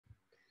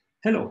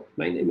Hello,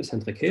 my name is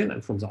Hendrik Hähl.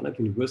 I'm from Saarland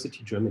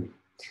University, Germany.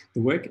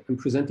 The work I'm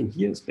presenting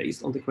here is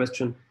based on the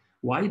question,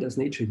 why does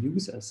nature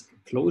use as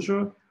a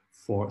closure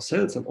for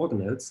cells and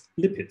organelles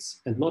lipids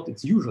and not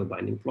its usual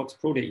binding blocks,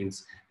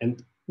 proteins,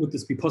 and would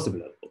this be possible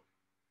at all?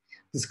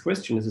 This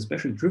question is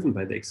especially driven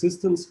by the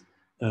existence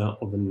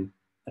of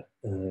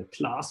a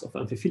class of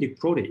amphiphilic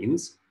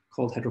proteins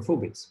called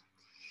hydrophobins.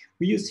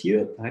 We use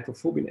here the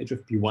hydrophobin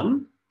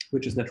HFP1,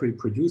 which is naturally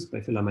produced by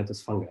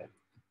filamentous fungi.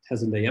 It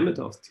has a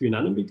diameter of 3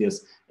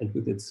 nanometers, and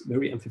with its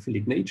very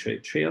amphiphilic nature,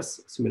 it shares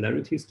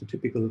similarities to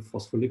typical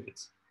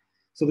phospholipids.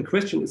 So the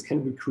question is,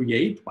 can we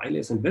create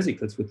bilayers and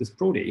vesicles with these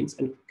proteins,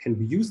 and can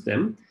we use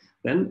them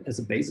then as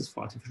a basis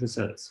for artificial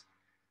cells?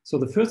 So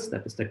the first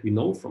step is that we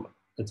know from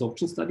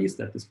adsorption studies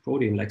that this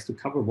protein likes to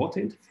cover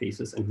water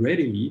interfaces and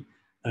readily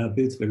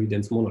builds very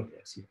dense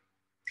monolayers here.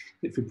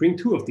 If we bring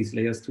two of these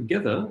layers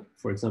together,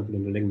 for example,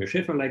 in a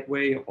Langmuir-Schäfer-like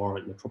way, or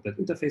in a droplet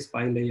interface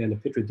bilayer in a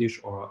Petri dish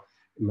or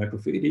in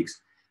microfluidics,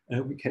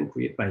 we can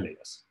create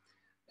bilayers.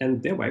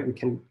 And thereby we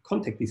can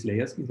contact these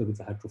layers either with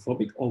the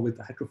hydrophobic or with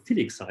the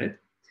hydrophilic side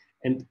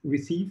and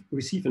receive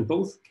in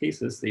both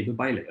cases stable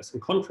bilayers, in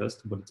contrast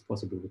to what is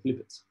possible with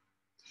lipids.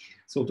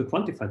 So to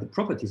quantify the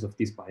properties of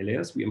these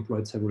bilayers, we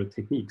employed several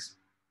techniques.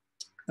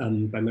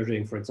 By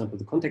measuring, for example,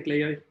 the contact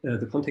layer,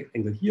 the contact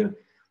angle here,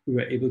 we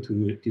were able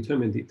to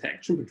determine the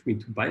interaction between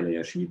two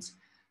bilayer sheets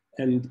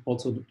and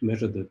also to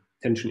measure the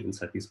tension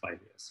inside these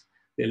bilayers.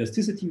 The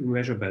elasticity we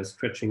measure by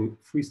stretching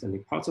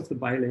freestanding parts of the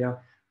bilayer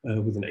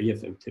with an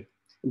AFM tip.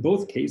 In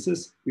both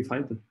cases, we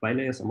find that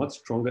bilayers are much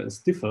stronger and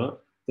stiffer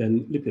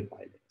than lipid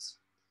bilayers.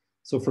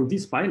 So from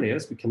these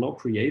bilayers, we can now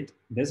create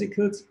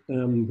vesicles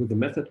with a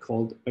method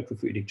called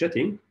microfluidic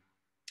jetting,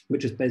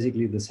 which is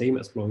basically the same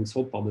as blowing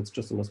soap bubbles,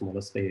 just on a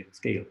smaller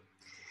scale.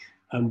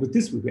 With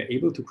this, we were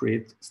able to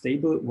create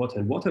stable water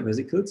and water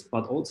vesicles,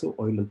 but also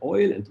oil and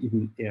oil and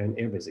even air and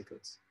air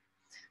vesicles.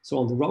 So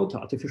on the route to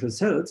artificial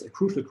cells, a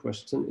crucial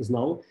question is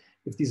now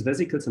if these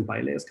vesicles and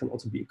bilayers can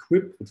also be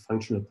equipped with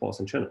functional pores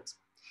and channels.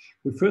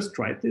 We first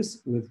tried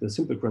this with the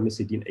simple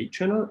gramicidine A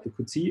channel and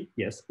could see,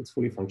 yes, it's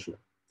fully functional.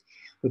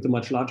 With the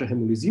much larger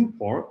hemolysine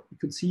pore, we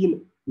could see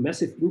a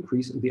massive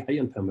increase in the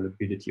ion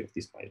permeability of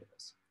these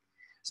bilayers.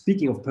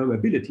 Speaking of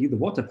permeability, the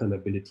water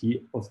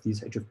permeability of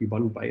these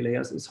HFP1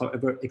 bilayers is,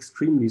 however,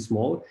 extremely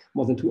small,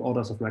 more than 2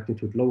 orders of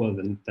magnitude lower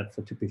than that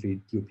for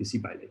typically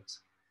DOPC bilayers.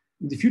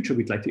 In the future,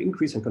 we'd like to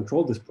increase and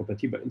control this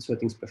property by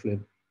inserting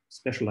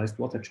specialized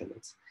water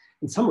channels.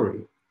 In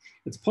summary,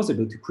 it's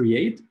possible to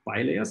create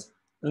bilayers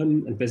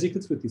and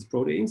vesicles with these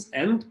proteins,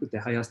 and with their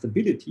higher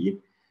stability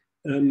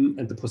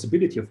and the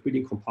possibility of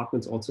building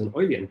compartments also in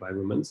oily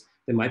environments,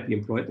 they might be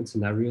employed in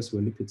scenarios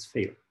where lipids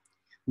fail.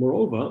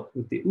 Moreover,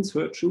 with the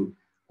insertion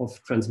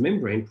of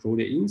transmembrane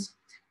proteins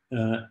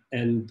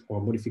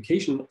or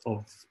modification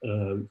of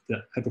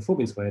the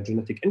hydrophobins via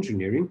genetic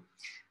engineering,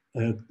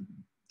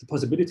 the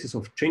possibilities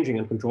of changing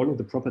and controlling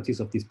the properties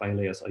of these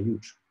bilayers are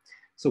huge.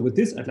 So with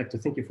this, I'd like to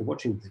thank you for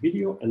watching this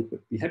video and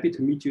would be happy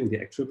to meet you in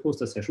the actual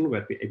poster session where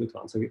I'd be able to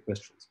answer your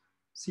questions.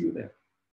 See you there.